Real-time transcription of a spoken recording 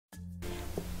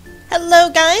Hello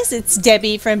guys, it's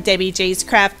Debbie from Debbie J's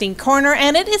Crafting Corner,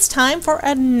 and it is time for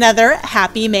another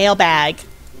happy mailbag.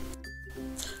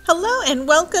 Hello and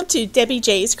welcome to Debbie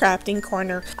J's Crafting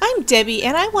Corner. I'm Debbie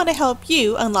and I want to help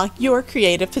you unlock your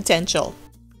creative potential.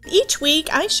 Each week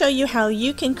I show you how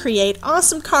you can create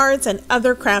awesome cards and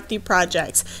other crafty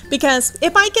projects, because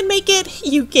if I can make it,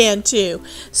 you can too.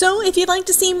 So if you'd like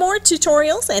to see more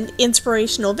tutorials and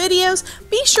inspirational videos,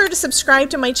 be sure to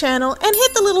subscribe to my channel and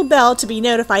hit the little bell to be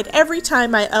notified every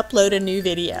time I upload a new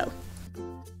video.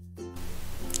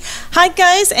 Hi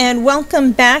guys, and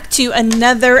welcome back to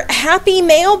another happy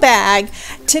mailbag.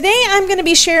 Today I'm going to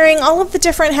be sharing all of the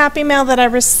different happy mail that I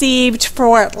received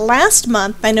for last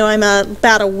month. I know I'm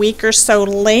about a week or so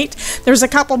late. There's a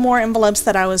couple more envelopes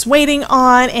that I was waiting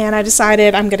on, and I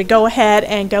decided I'm going to go ahead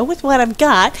and go with what I've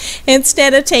got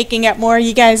instead of taking up more of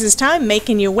you guys' time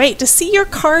making you wait to see your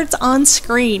cards on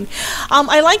screen.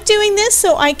 I like doing this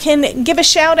so I can give a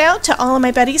shout out to all of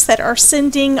my buddies that are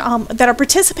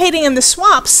participating in the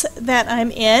swaps that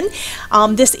I'm in.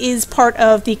 This is part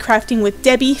of the Crafting with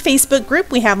Debbie Facebook group.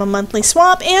 We have a monthly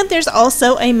swap, and there's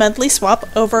also a monthly swap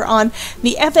over on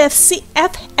the FSC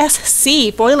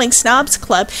Boiling Snobs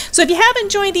Club. So if you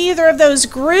haven't joined either of those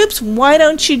groups, why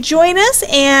don't you join us,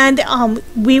 and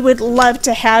we would love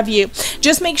to have you.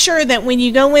 Just make sure that when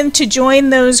you go in to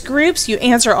join those groups, you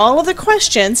answer all of the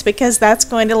questions, because that's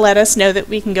going to let us know that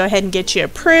we can go ahead and get you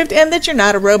approved and that you're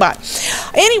not a robot.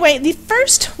 Anyway, the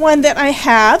first one that I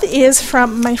have is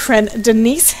from my friend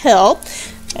Denise Hill,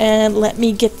 and let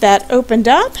me get that opened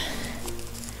up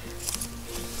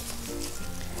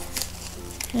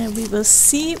and we will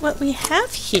see what we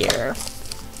have here.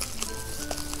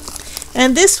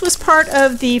 And this was part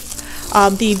of the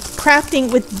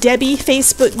Crafting with Debbie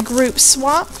Facebook group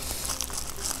swap.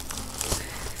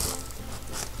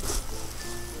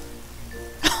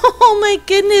 Oh my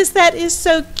goodness, that is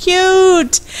so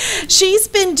cute. She's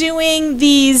been doing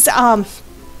these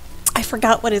I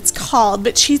forgot what it's called,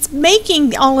 but she's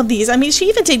making all of these. I mean, she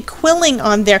even did quilling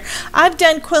on there. I've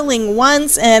done quilling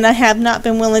once, and I have not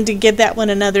been willing to give that one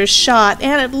another shot.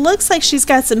 And it looks like she's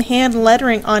got some hand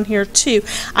lettering on here too.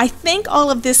 I think all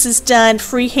of this is done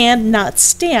freehand, not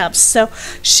stamps. So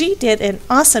she did an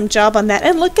awesome job on that.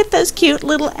 And look at those cute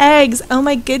little eggs. Oh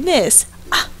my goodness.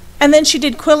 And then she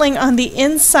did quilling on the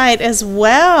inside as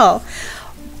well.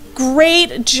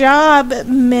 Great job,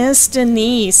 Miss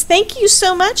Denise. Thank you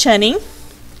so much, honey.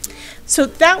 So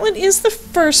that one is the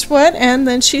first one, and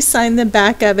then she signed the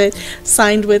back of it,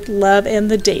 signed with love and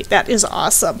the date. That is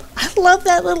awesome. I love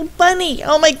that little bunny.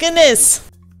 Oh my goodness.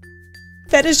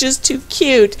 That is just too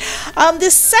cute.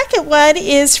 This second one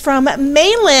is from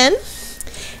Maylin,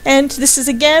 and this is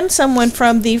again someone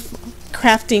from the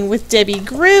Crafting with Debbie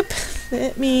group.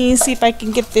 Let me see if I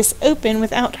can get this open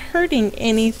without hurting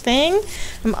anything.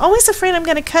 I'm always afraid I'm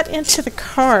going to cut into the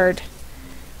card.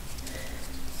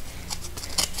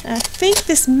 I think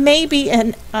this may be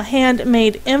a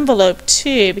handmade envelope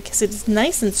too, because it is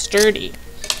nice and sturdy.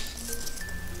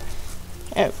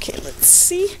 Okay, let's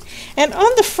see. And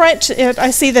on the front, I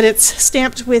see that it's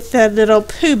stamped with the little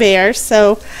Pooh Bear,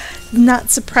 so not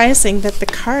surprising that the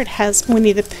card has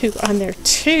Winnie the Pooh on there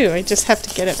too. I just have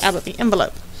to get it out of the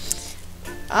envelope.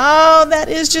 Oh, that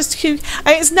is just cute.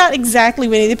 It's not exactly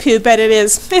Winnie the Pooh, but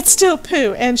it's still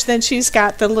Pooh. And then she's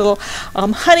got the little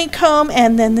honeycomb,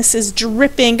 and then this is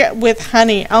dripping with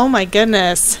honey. Oh my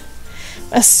goodness.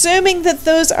 Assuming that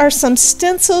those are some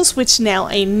stencils, which now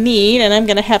I need, and I'm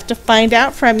going to have to find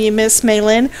out from you, Miss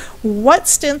Maylin, what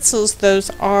stencils those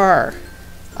are.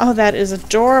 Oh, that is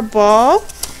adorable.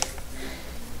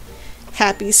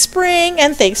 Happy spring,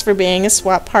 and thanks for being a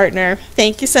swap partner.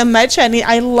 Thank you so much, honey.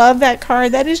 I love that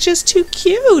card. That is just too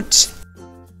cute.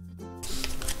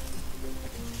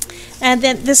 And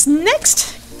then this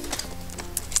next,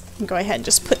 I'll go ahead and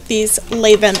just put these,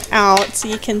 lay them out so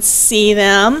you can see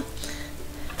them.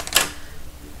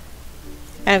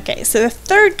 Okay, so the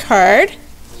third card,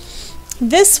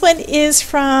 this one is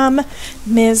from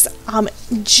Ms.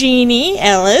 Jeannie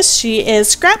Ellis. She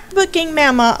is Scrapbooking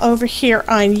Mama over here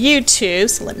on YouTube.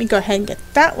 So let me go ahead and get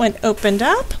that one opened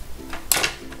up.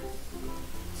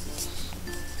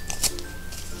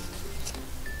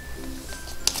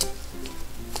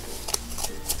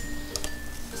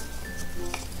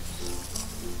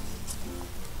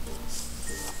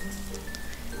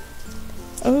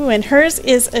 Oh, and hers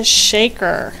is a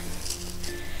shaker.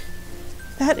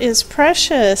 That is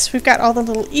precious. We've got all the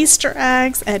little Easter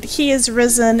eggs, and He is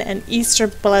risen, and Easter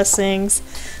blessings.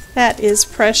 That is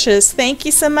precious. Thank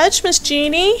you so much, Miss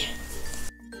Jeannie.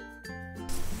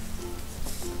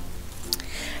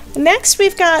 Next,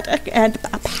 we've got a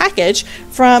package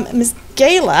from Ms.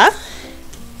 Gayla.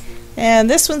 And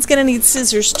this one's going to need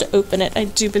scissors to open it, I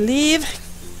do believe.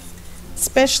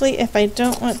 Especially if I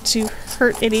don't want to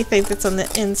hurt anything that's on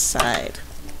the inside.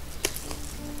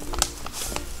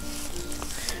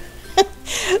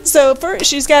 So first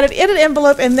she's got it in an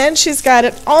envelope, and then she's got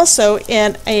it also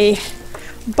in a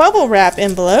bubble wrap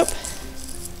envelope.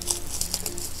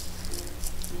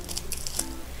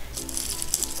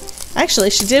 Actually,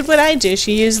 she did what I do.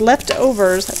 She used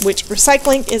leftovers, which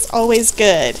recycling is always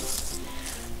good.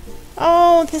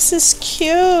 Oh, this is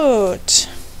cute.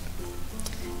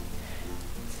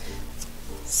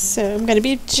 So I'm going to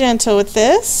be gentle with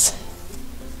this.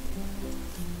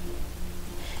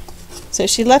 So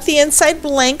she left the inside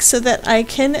blank so that I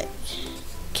can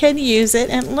use it,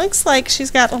 and it looks like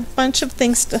she's got a bunch of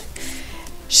things to,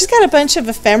 she's got a bunch of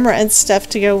ephemera and stuff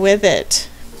to go with it.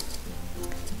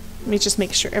 Let me just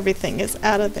make sure everything is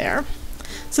out of there.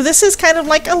 So this is kind of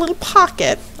like a little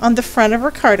pocket on the front of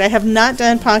her card. I have not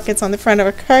done pockets on the front of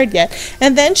her card yet.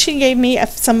 And then she gave me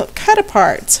some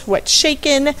cut-aparts. What's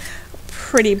shaken,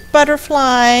 pretty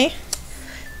butterfly,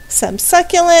 some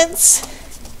succulents,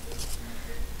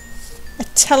 a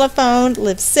telephone,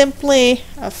 live simply,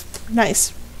 a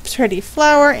nice pretty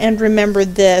flower, and remember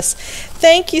this.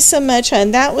 Thank you so much,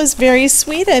 hon. That was very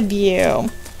sweet of you.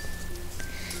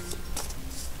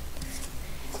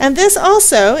 And this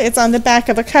also, it's on the back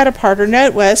of a cut-apart, or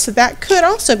note was, so that could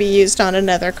also be used on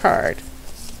another card.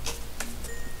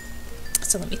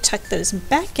 So let me tuck those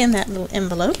back in that little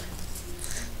envelope.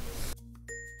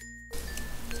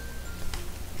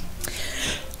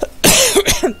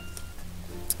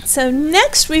 So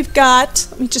next we've got,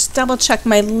 let me just double check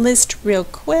my list real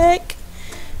quick.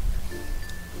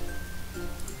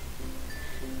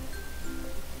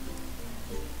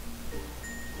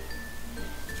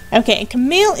 Okay, and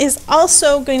Camille is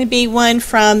also going to be one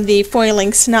from the from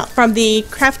the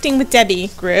Crafting with Debbie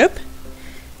group.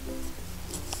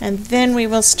 And then we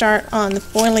will start on the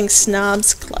Foiling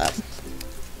Snobs Club.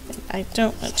 I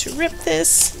don't want to rip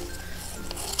this.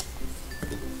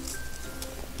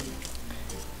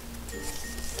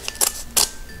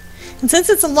 And since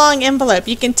it's a long envelope,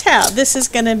 you can tell this is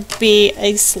going to be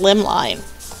a slimline.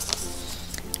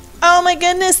 Oh my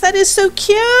goodness, that is so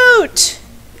cute!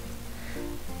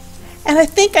 And I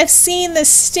think I've seen the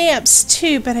stamps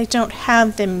too, but I don't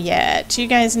have them yet. You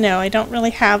guys know I don't really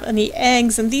have any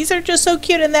eggs, and these are just so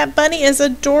cute, and that bunny is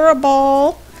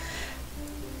adorable.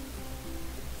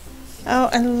 Oh,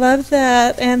 I love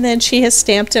that. And then she has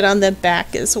stamped it on the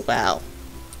back as well.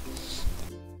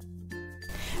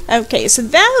 Okay, so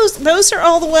those are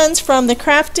all the ones from the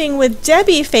Crafting with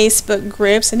Debbie Facebook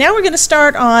group. So now we're going to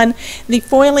start on the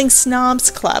Foiling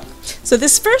Snobs Club. So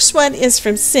this first one is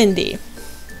from Cindy.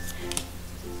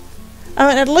 Oh,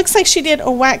 and it looks like she did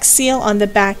a wax seal on the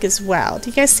back as well. Do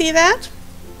you guys see that?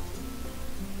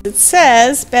 It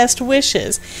says best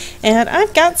wishes, and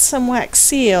I've got some wax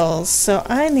seals, so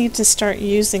I need to start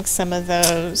using some of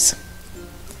those.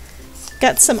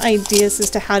 Got some ideas as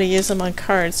to how to use them on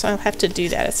cards, so I'll have to do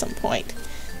that at some point.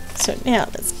 So now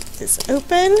let's get this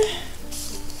open.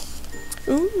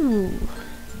 Ooh.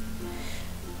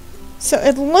 So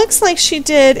it looks like she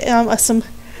did some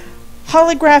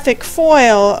holographic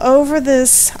foil over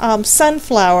this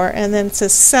sunflower, and then it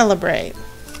says celebrate.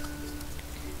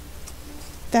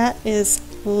 That is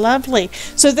lovely.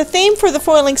 So the theme for the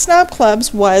Foiling Snob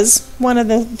Clubs was, one of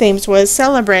the themes was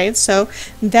celebrate, so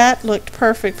that looked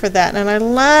perfect for that. And I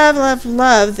love, love,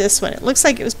 love this one. It looks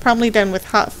like it was probably done with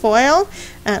hot foil,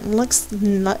 and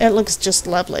it looks just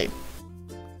lovely.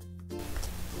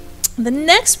 The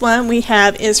next one we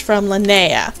have is from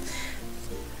Linnea.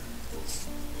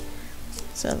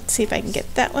 So let's see if I can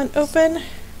get that one open.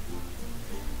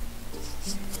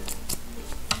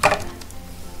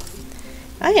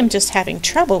 I am just having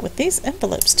trouble with these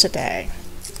envelopes today.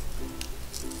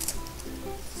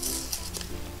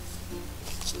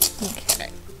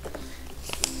 Okay.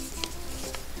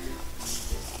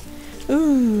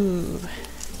 Ooh.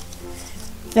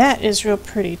 That is real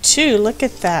pretty too. Look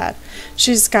at that.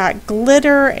 She's got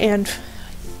glitter, and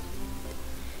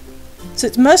so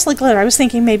it's mostly glitter. I was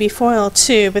thinking maybe foil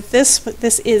too, but this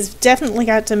is definitely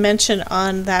got dimension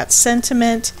on that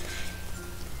sentiment.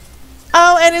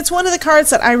 Oh, and it's one of the cards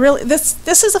that I really,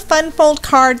 this is a fun fold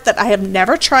card that I have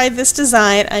never tried this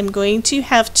design. I'm going to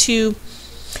have to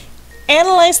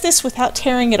analyze this without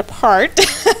tearing it apart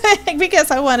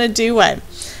because I want to do one.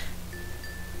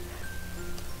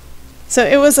 So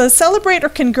it was a celebrate or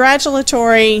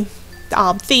congratulatory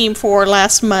theme for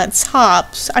last month's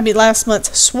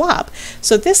swap.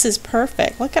 So this is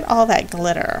perfect. Look at all that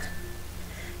glitter.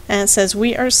 And it says,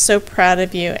 "We are so proud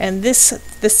of you." And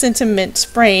the sentiment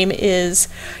frame is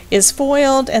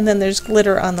foiled, and then there's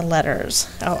glitter on the letters.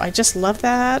 Oh, I just love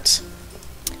that.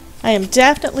 I am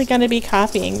definitely going to be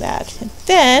copying that. And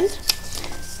then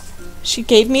she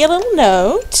gave me a little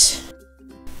note.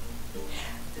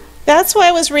 That's why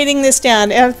I was reading this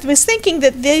down. I was thinking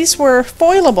that these were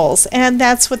foilables, and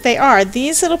that's what they are.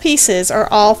 These little pieces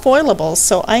are all foilables,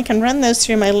 so I can run those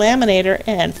through my laminator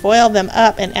and foil them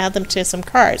up and add them to some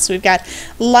cards. So we've got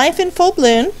 "Life in Full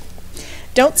Bloom,"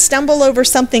 "Don't Stumble Over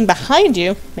Something Behind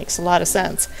You," makes a lot of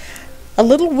sense, "A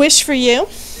Little Wish for You,"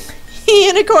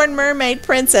 "Unicorn Mermaid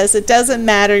Princess," "It Doesn't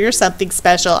Matter, You're Something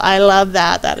Special." I love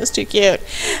that. That is too cute.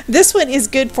 This one is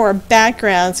good for a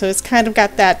background, so it's kind of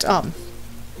got that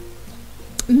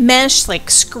mesh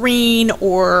like screen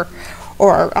or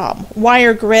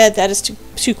wire grid. That is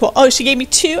too cool. Oh, she gave me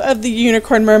 2 of the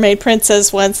Unicorn Mermaid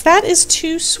Princess ones. That is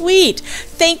too sweet.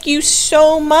 Thank you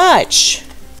so much.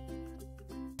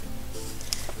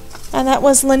 And that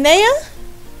was Linnea?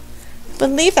 I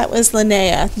believe that was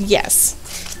Linnea. Yes.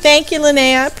 Thank you,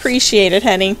 Linnea. Appreciate it,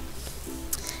 honey.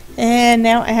 And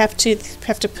now I have to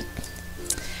put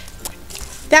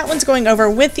that one's going over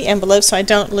with the envelope so I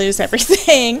don't lose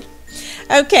everything.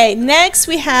 Okay, next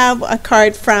we have a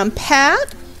card from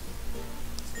Pat.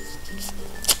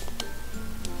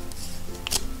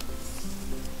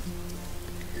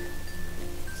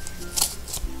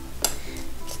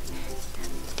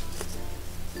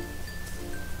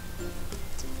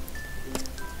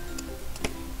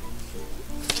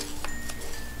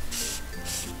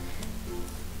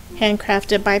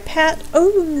 Handcrafted by Pat.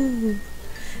 Oh,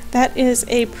 that is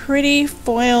a pretty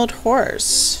foiled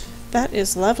horse. That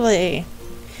is lovely.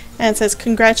 And it says,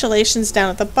 "Congratulations"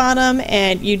 down at the bottom,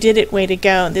 and "You did it, way to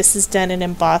go." This is done in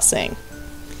embossing.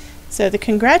 So the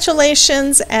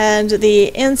congratulations and the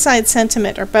inside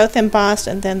sentiment are both embossed,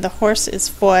 and then the horse is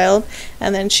foiled,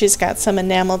 and then she's got some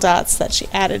enamel dots that she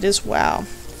added as well.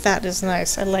 That is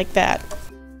nice. I like that.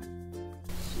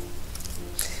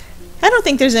 I don't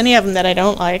think there's any of them that I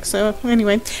don't like, so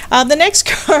anyway. The next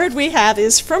card we have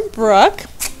is from Brooke.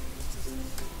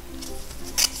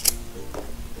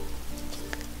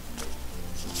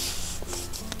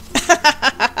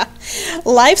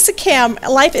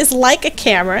 Life is like a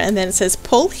camera, and then it says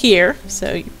 "pull here,"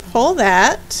 so you pull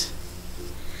that,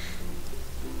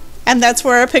 and that's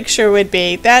where a picture would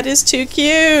be. That is too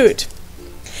cute.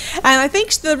 And I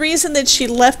think the reason that she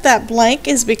left that blank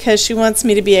is because she wants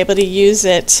me to be able to use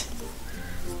it.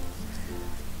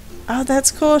 Oh,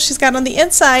 that's cool. She's got on the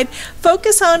inside,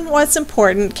 "Focus on what's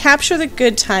important, capture the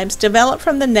good times, develop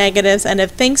from the negatives, and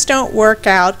if things don't work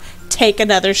out, take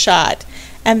another shot."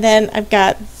 And then I've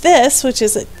got this, which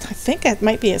is, I think it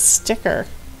might be a sticker.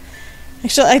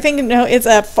 Actually, I think, no, it's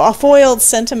a foiled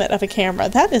sentiment of a camera.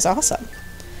 That is awesome.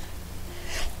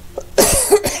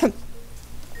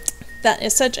 That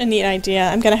is such a neat idea.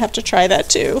 I'm going to have to try that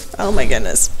too. Oh my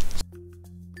goodness.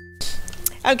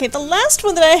 Okay, the last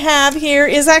one that I have here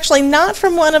is actually not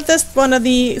from one of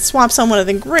the swaps on one of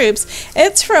the groups.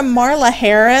 It's from Marla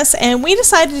Harris, and we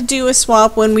decided to do a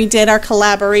swap when we did our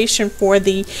collaboration for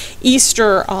the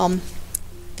Easter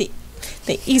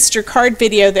the Easter card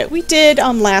video that we did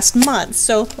last month.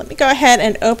 So let me go ahead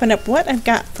and open up what I've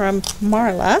got from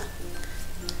Marla.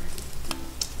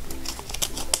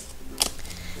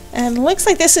 And it looks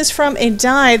like this is from a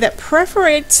die that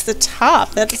perforates the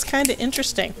top. That is kind of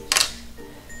interesting.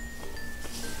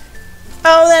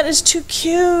 Oh, that is too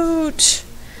cute.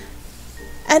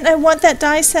 And I want that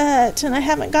die set, and I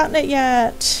haven't gotten it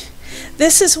yet.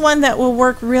 This is one that will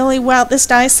work really well. This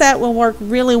die set will work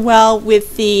really well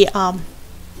with the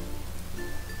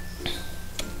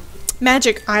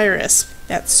Magic Iris,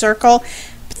 that circle.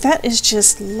 But that is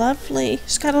just lovely.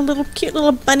 She's got a little cute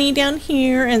little bunny down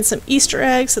here and some Easter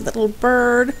eggs and that little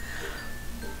bird.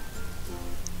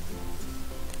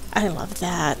 I love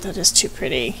that. That is too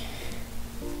pretty.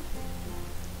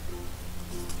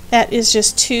 That is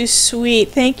just too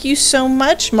sweet. Thank you so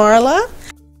much, Marla.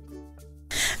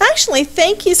 Actually,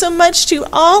 thank you so much to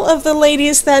all of the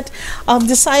ladies that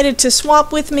decided to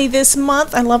swap with me this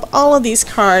month. I love all of these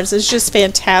cards. It's just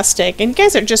fantastic. And you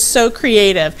guys are just so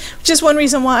creative, which is one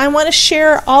reason why I want to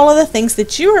share all of the things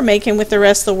that you are making with the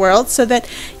rest of the world so that,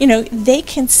 you know, they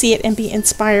can see it and be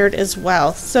inspired as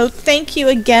well. So thank you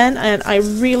again, and I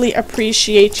really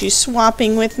appreciate you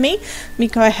swapping with me. Let me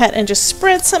go ahead and just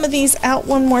spread some of these out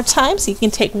one more time so you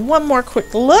can take one more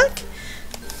quick look.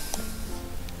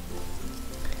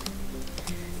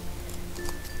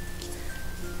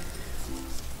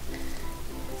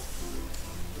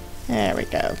 There we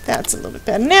go. That's a little bit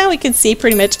better. Now we can see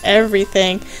pretty much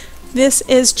everything. This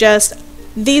is just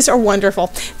These are wonderful.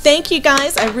 Thank you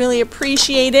guys. I really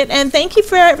appreciate it. And thank you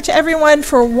to everyone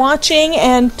for watching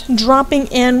and dropping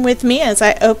in with me as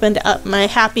I opened up my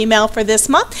Happy Mail for this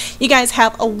month. You guys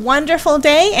have a wonderful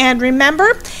day. And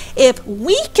remember, if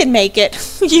we can make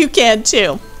it, you can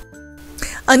too.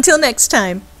 Until next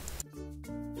time.